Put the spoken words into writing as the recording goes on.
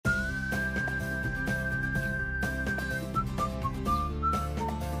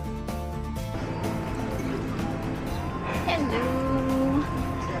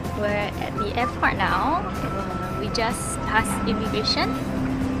the airport now. We just passed immigration.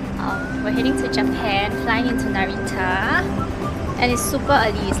 We're heading to Japan, flying into Narita. And it's super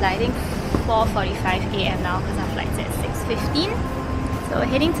early, it's like I think 4:45 AM now because our flight's at 6:15. So we're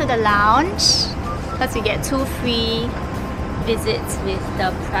heading to the lounge because we get 2 free visits with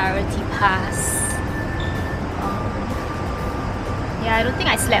the priority pass. Yeah, I don't think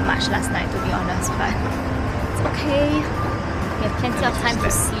I slept much last night to be honest, but it's okay. We have plenty of time to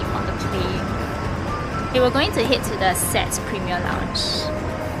sleep on the plane. Okay, we're going to head to the SET's Premier Lounge.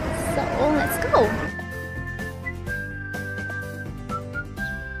 So let's go!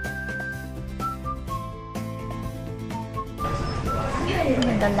 I'm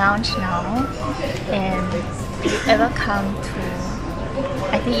in the lounge now, and if you ever come to,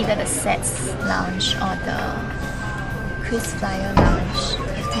 I think either the SET's lounge or the KrisFlyer lounge, you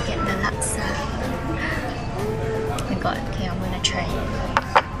have to get the laksa. Oh my god, okay, I'm gonna try it.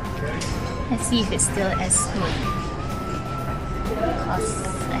 Let's see if it's still as good, because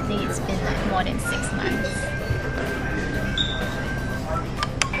I think it's been like more than 6 months.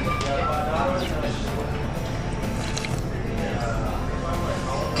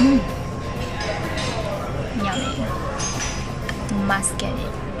 Yummy. Must get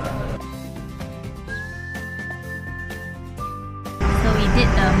it. So we did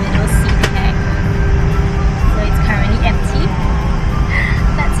the middle seat hack. So it's currently empty.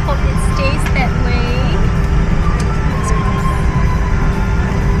 Let's hope it stays that way.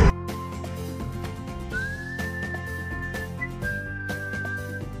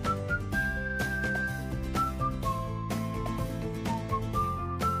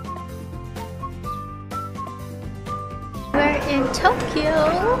 In Tokyo,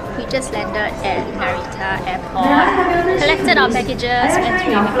 we just landed at Narita Airport, collected our packages, went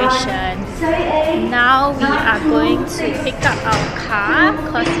through immigration. Now we are going to pick up our car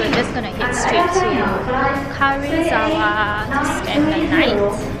because we're just going to head straight to Karuizawa to spend the night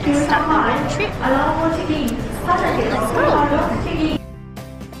and start the road trip. Let's go!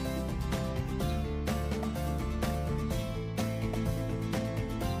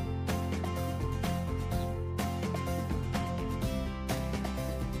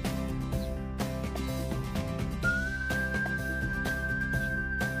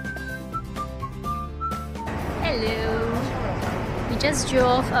 Hello. We just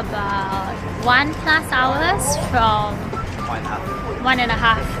drove about 1+ hours from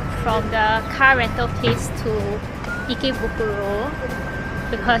 1.5 from the car rental place to Ikebukuro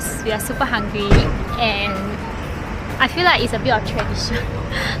because we are super hungry and I feel like it's a bit of tradition.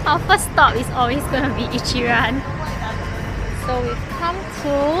 Our first stop is always gonna be Ichiran. So we've come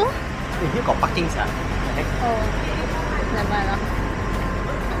to... Here got parking, sir. Oh, never mind.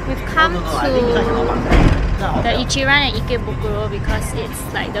 We've come to the Ichiran and Ikebukuro because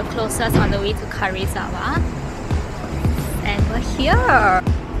it's like the closest on the way to Karuizawa. And we're here!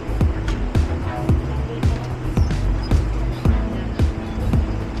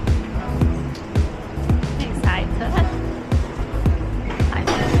 Excited! I'm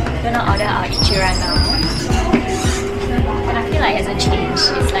gonna order our Ichiran now. And I feel like it hasn't changed.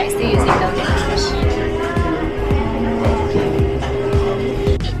 It's like still using the vending machine.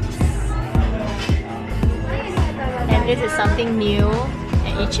 This is something new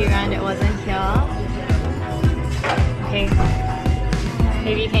at Ichiran that wasn't here. Okay.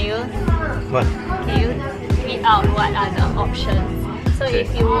 Maybe can you read out what are the options? So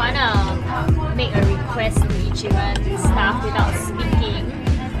if you wanna make a request to Ichiran staff without speaking,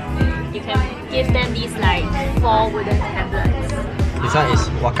 you can give them these like 4 wooden tablets. This one is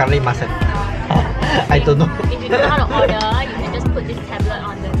wakarimasen. I don't know. If you don't know how to order, you can just put this tablet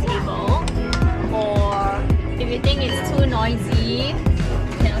on the table. Or if you think it's too noisy,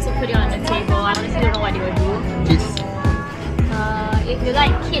 you can also put it on the table. I honestly don't know what they will do. Kids. If you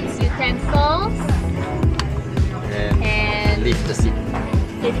like kids utensils, and leave the seat.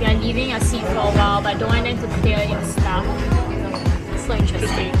 If you are leaving your seat for a while but don't want them to clear your stuff. So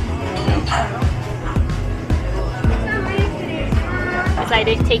interesting. It's like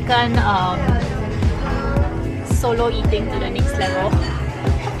they've taken solo eating to the next level.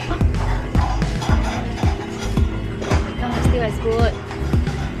 Still as good.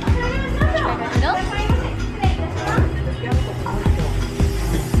 Try that milk.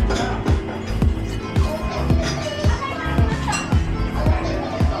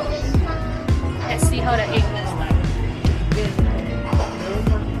 Let's see how the egg looks like. This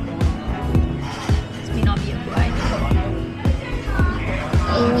may not be a good idea.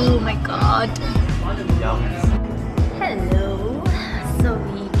 Oh my god. Hello. So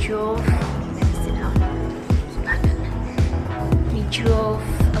we drove. Let me sit down. We drove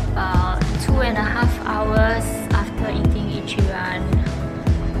about hours after eating Ichiran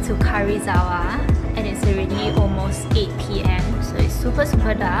to Karuizawa, and it's already almost 8 p.m. so it's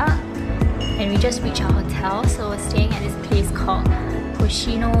super dark, and we just reached our hotel. So we're staying at this place called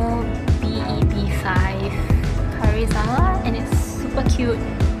Hoshino BEB5 Karuizawa, and it's super cute.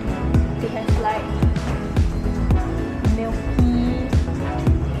 They have like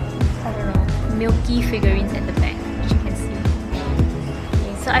milky figurines at the back, which you can see.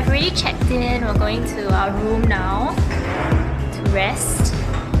 Okay, so I've already checked in. We're going to our room now to rest.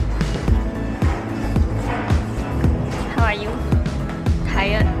 How are you?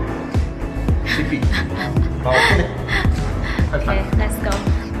 Tired? Sleepy. Okay, let's go.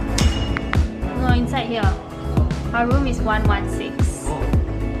 No, inside here. Our room is 116.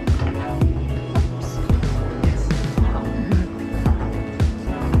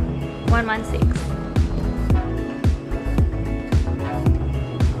 116.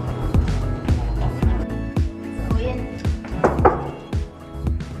 Go in.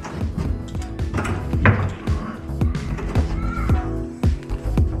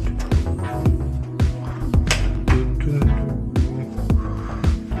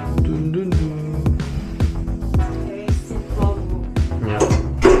 Very simple room. Yeah.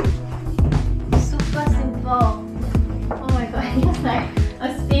 Super simple. Oh my god, it's like a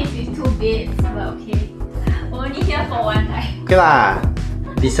space with 2 beds, but okay. Only here for one night. Okay lah.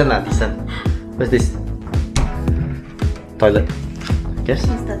 Decent lah, decent. What's this? Toilet. Yes?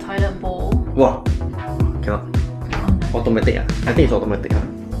 This is the toilet bowl. Wow. Cannot. Automatic ah? I think it's automatic ah.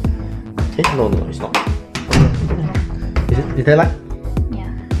 Okay? No, it's not. Is there light? Yeah,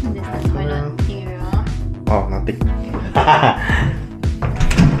 and this is the toilet area. Oh, nothing.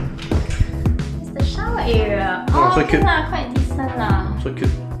 It's the shower area. Oh, so okay cute. lah, quite decent lah. So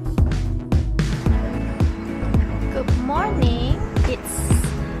cute. Good morning. It's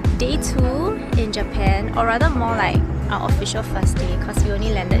day 2 in Japan, or rather more like our official first day, because we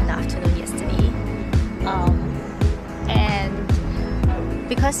only landed in the afternoon yesterday. And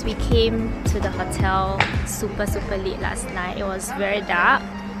because we came to the hotel super late last night, it was very dark.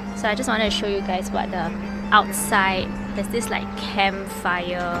 So I just wanted to show you guys what the outside, there's this like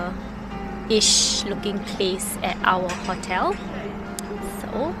campfire-ish looking place at our hotel.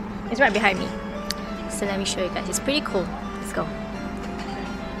 So it's right behind me. So let me show you guys. It's pretty cool. Let's go.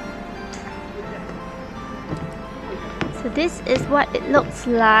 So this is what it looks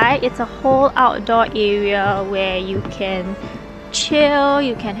like. It's a whole outdoor area where you can chill,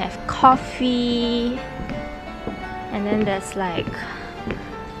 you can have coffee, and then there's like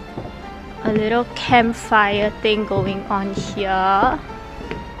a little campfire thing going on here.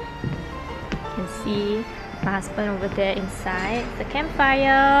 You can see my husband over there inside. The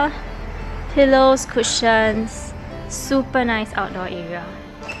campfire, pillows, cushions, super nice outdoor area.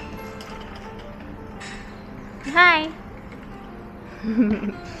 Hi!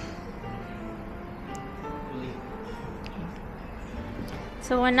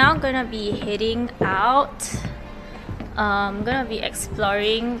 So we're now gonna be heading out. I'm gonna be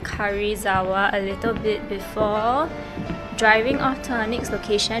exploring Karuizawa a little bit before driving off to our next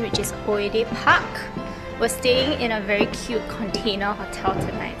location, which is Oide Park. We're staying in a very cute container hotel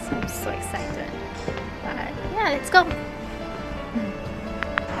tonight, so I'm so excited. But yeah, let's go.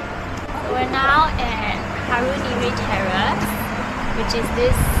 We're now at Haruniri Terrace, which is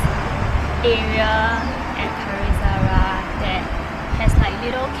this area at Karuizawa that has like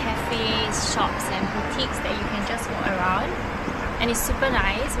little cafes, shops and boutiques that you can just walk around, and it's super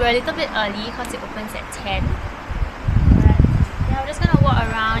nice. We're a little bit early because it opens at 10. But yeah, we're just gonna walk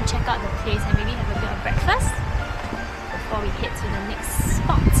around, check out the place and maybe have a bit of breakfast before we head to the next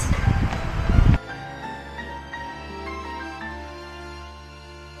spot.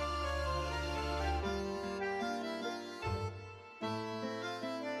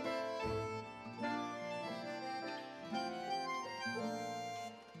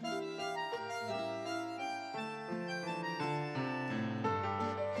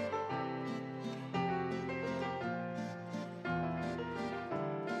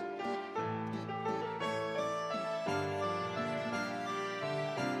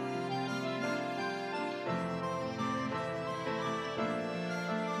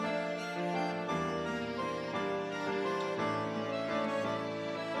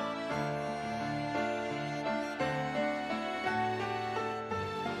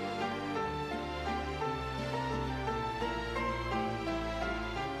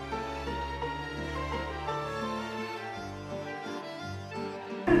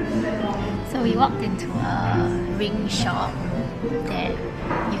 So we walked into a ring shop that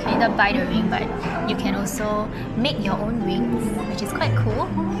you can either buy the ring, but you can also make your own rings, which is quite cool.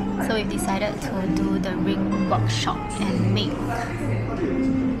 So we've decided to do the ring workshop and make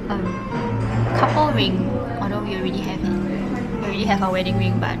a couple ring, although we already have it. We already have our wedding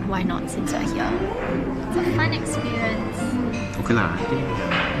ring, but why not since we're here? It's a fun experience. Okay lah, I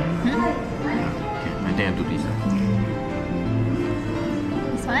think I do this.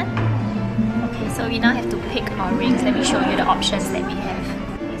 This one? Okay, so we now have to pick our rings. Let me show you the options that we have.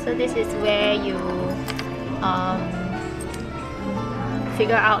 So this is where you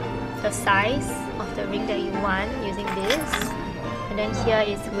figure out the size of the ring that you want using this. And then here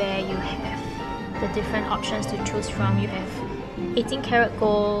is where you have the different options to choose from. You have 18 karat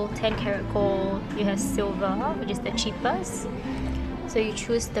gold, 10 karat gold, you have silver, which is the cheapest. So you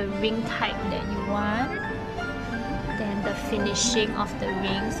choose the ring type that you want, then the finishing of the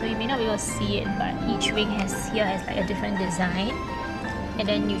ring. So you may not be able to see it, but each ring has like a different design. And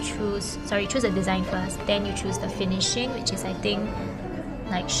then you choose the design first, then you choose the finishing, which is I think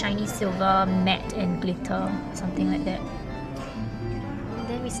like shiny silver, matte and glitter, something like that. And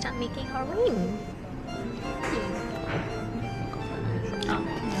then we start making our ring. Oh,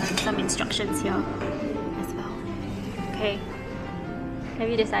 some instructions here as well. Okay. Have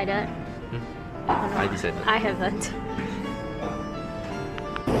you decided? I decided. I haven't.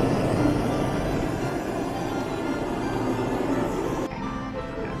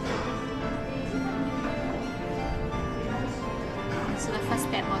 So the first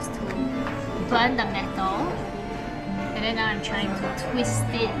step was to burn the metal, and then now I'm trying to twist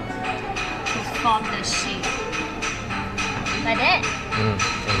it to form the shape. Like that? And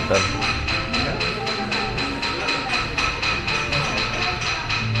done.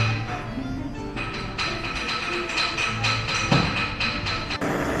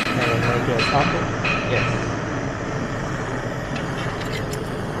 Yes.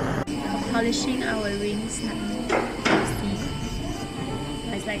 Polishing our rings now. You see,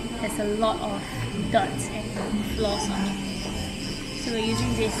 it's like there's a lot of dirt and flaws on it. So we're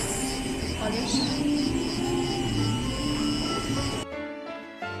using this to polish.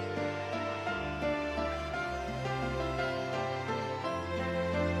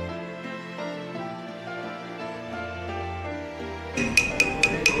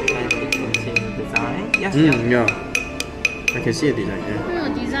 Yes, yeah. I can see a design. Yeah.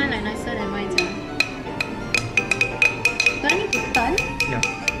 No, design like nicer than mine. Do I need to turn? Yeah.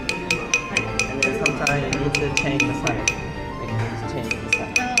 And then sometimes you need to change the side.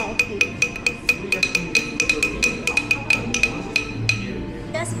 Oh, okay.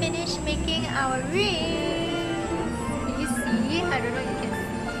 Just finished making our ring. Can you see? I don't know if you can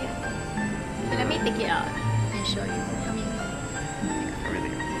see. So let me take it out and show you.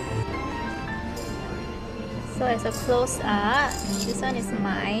 So as a close-up, this one is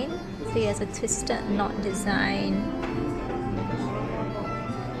mine. So it has a twisted knot design.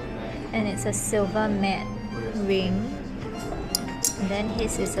 And it's a silver matte ring. And then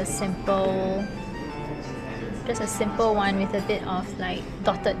his is a simple, just a simple one with a bit of like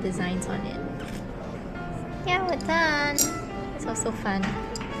dotted designs on it. Yeah, we're done. It's also fun.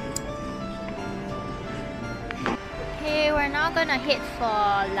 Okay, we're now gonna head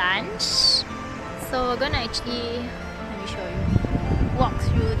for lunch. So we're gonna actually, let me show you, walk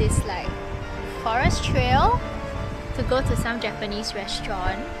through this like forest trail to go to some Japanese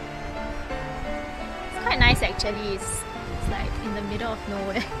restaurant. It's quite nice actually. It's like in the middle of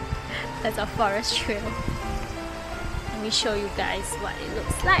nowhere. There's a forest trail. Let me show you guys what it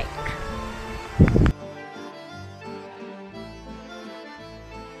looks like.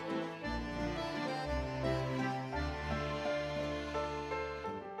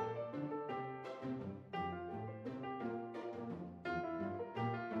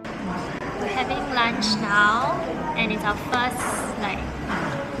 We're having lunch now, and it's our first like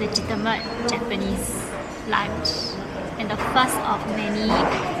legitimate Japanese lunch, and the first of many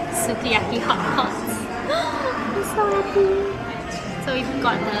sukiyaki hot pots. I'm so happy. So we've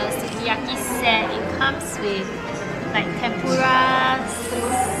got the sukiyaki set. It comes with like tempura,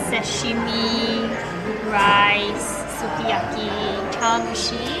 sashimi, rice, sukiyaki,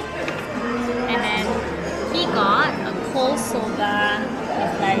 chawamushi, and then he got a cold soba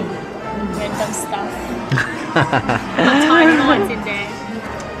with like random stuff. I don't know what's in there.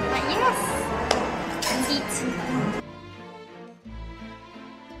 But yes, let's eat.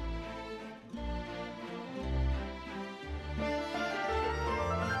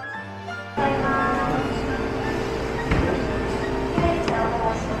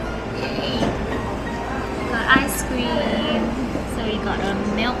 Got ice cream. So we got a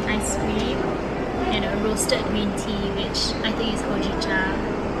milk ice cream. and a roasted green tea, which I think is hojicha.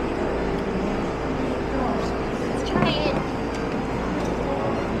 Let's try it.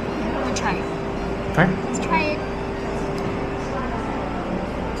 I want to try it. Try? Let's try it.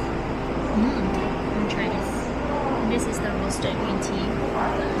 I'm gonna try this. This is the roasted green tea.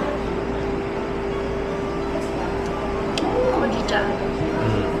 Hojicha.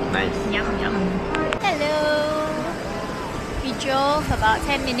 Nice. Yum yum. Hello. We drove about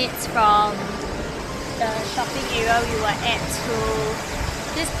 10 minutes from the shopping area we were at to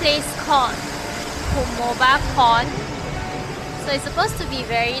this place called Komoba Pond. So it's supposed to be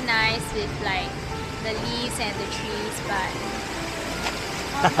very nice with like the leaves and the trees, but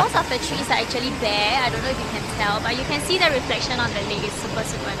most of the trees are actually bare. I don't know if you can tell, but you can see the reflection on the lake. It's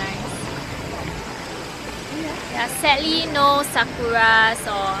super nice. Yeah, sadly no sakuras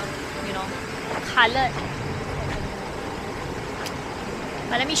or, you know, coloured.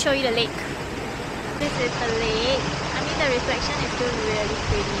 But let me show you the lake. This is the lake. I mean, the reflection is still really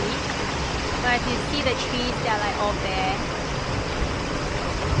pretty. But if you see the trees, they are like all bare.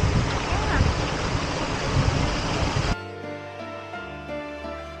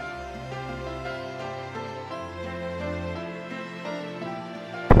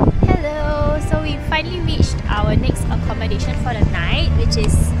 Hello! So we finally reached our next accommodation for the night, which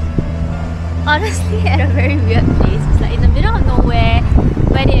is honestly at a very weird place. It's like in the middle of nowhere,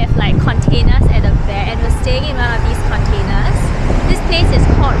 where they have like containers at the back, and we're staying in one of these containers. This place is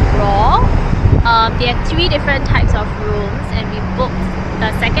called Raw. They have 3 different types of rooms, and we booked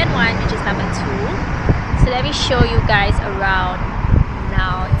the second one, which is number 2. So let me show you guys around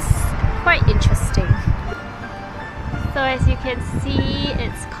now. It's quite interesting. So as you can see,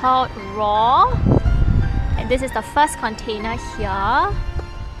 it's called Raw, and this is the first container here.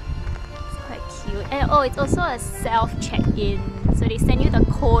 Cute. And oh, it's also a self check-in, so they send you the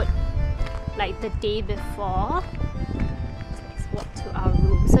code like the day before. So let's walk to our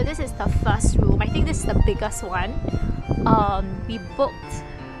room. So this is the first room. I think this is the biggest one. We booked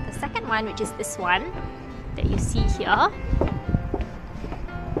the second one, which is this one that you see here,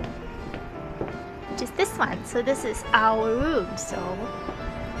 which is this one. So this is our room. So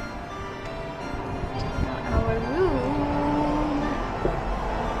check out our room.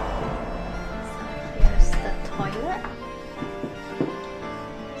 Toilet.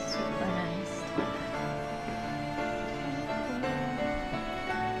 Super nice.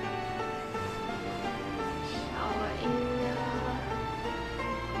 Shower area.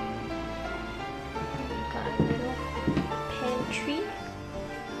 Got a little pantry.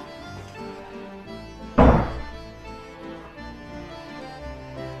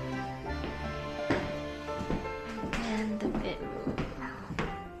 And the bedroom.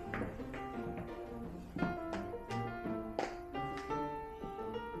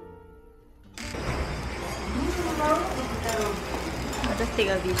 I'll just take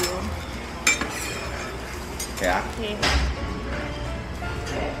a video. Yeah. Okay.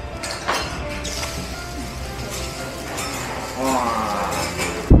 Wow.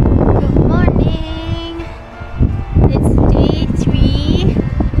 Good morning. It's day 3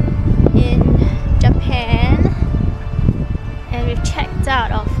 in Japan, and we've checked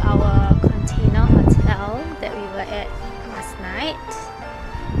out of our container hotel that we were at last night,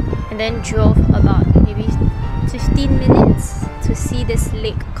 and then drove about maybe 15 minutes to see this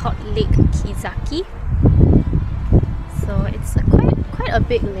lake called Lake Kizaki. So it's quite a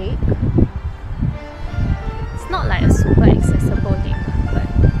big lake. It's not like a super accessible lake, but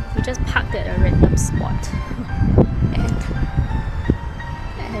we just parked at a random spot and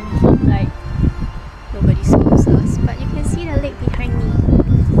hope like nobody scoops us. But you can see the lake behind me.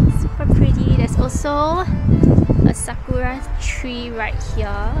 Super pretty. There's also a sakura tree right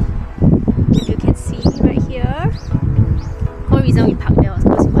here. If you can see right here. The whole reason we parked there was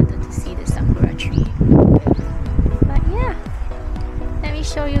because we wanted to see the sakura tree. But yeah, let me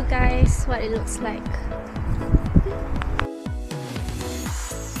show you guys what it looks like.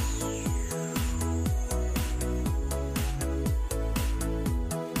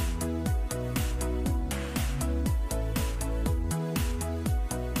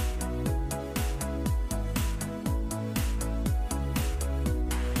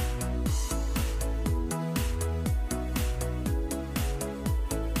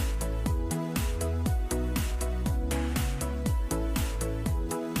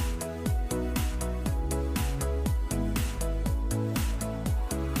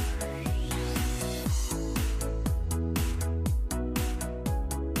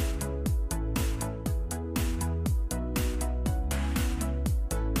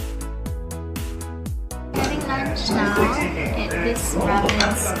 lunch now at this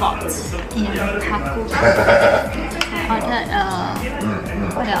ramen spot in Karuizawa. I ordered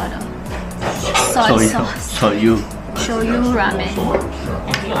what did I order? Soy sauce. Shoyu ramen.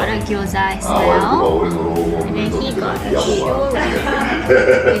 And he ordered gyoza as well. And then he got a shoyu ramen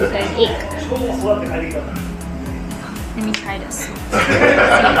with an egg. Let me try this.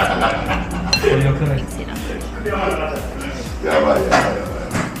 Mix it up. やばい。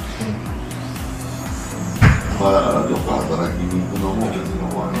まあだからどっか働きに行くのも別の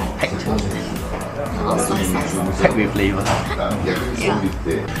Packed with flavor. 逆にそう言っ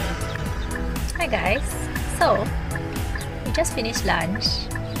て。Hi guys. So we just finished lunch,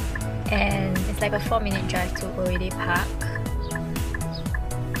 and it's like a 4-minute drive to Oide Park.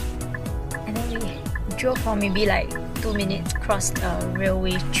 And then we drove for maybe like 2 minutes, crossed a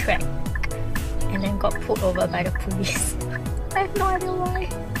railway track, and then got pulled over by the police. I have no idea why.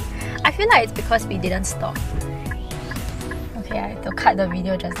 I feel like it's because we didn't stop. Okay, I had to cut the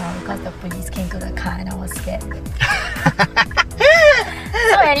video just now because the police came to the car and I was scared.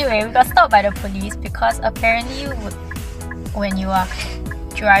 So anyway, we got stopped by the police because apparently when you are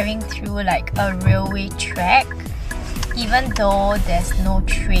driving through like a railway track, even though there's no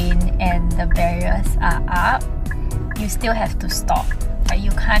train and the barriers are up, you still have to stop. Like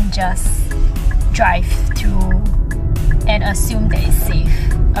you can't just drive through and assume that it's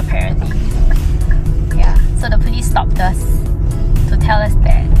safe, apparently. Yeah, so the police stopped us to tell us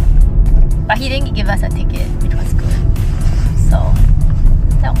that, but he didn't give us a ticket, which was good. So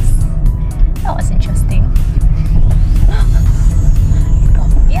that was interesting. So,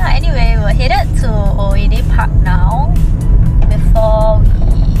 yeah, anyway, we're headed to Oide Park now before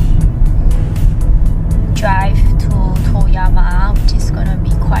we drive to Toyama, which is gonna be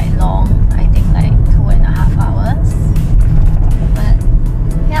quite long. I think like 2.5 hours. But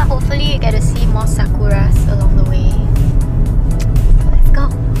yeah, hopefully you get to see more sakuras along the way. So let's go.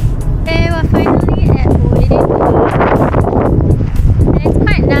 Hey, we're finally at Oide Park. And it's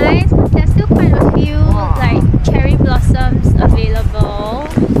quite nice because there's still quite a few like cherry blossoms available.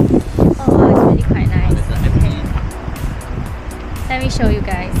 Oh, it's really quite nice. Okay. Let me show you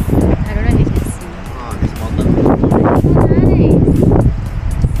guys. I don't know if you can see. Oh, this mountain.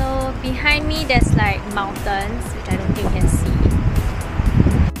 Nice. So behind me there's like mountains, which I don't think you can see.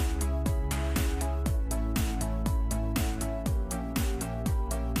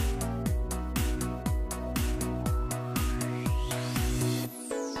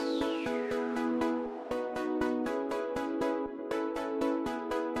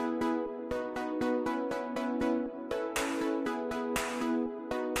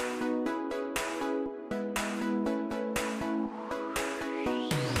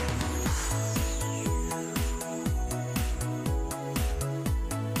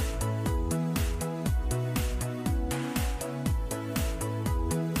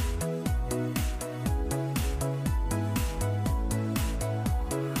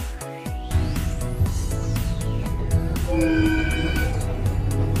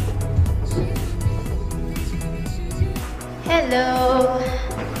 Hello!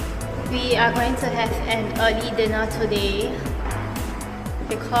 We are going to have an early dinner today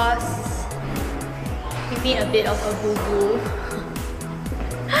because we made a bit of a boo-boo.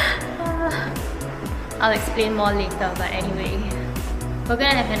 I'll explain more later, but anyway. We're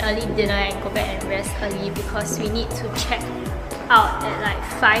gonna have an early dinner and go back and rest early because we need to check out at like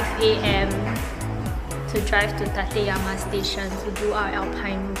 5 AM to drive to Tateyama station to do our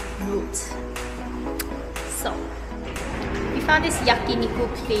Alpine route. So, we found this yakiniku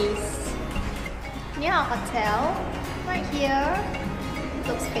place near our hotel, right here. It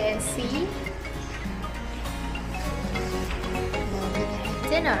looks fancy. We're gonna have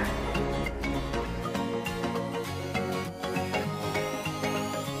dinner.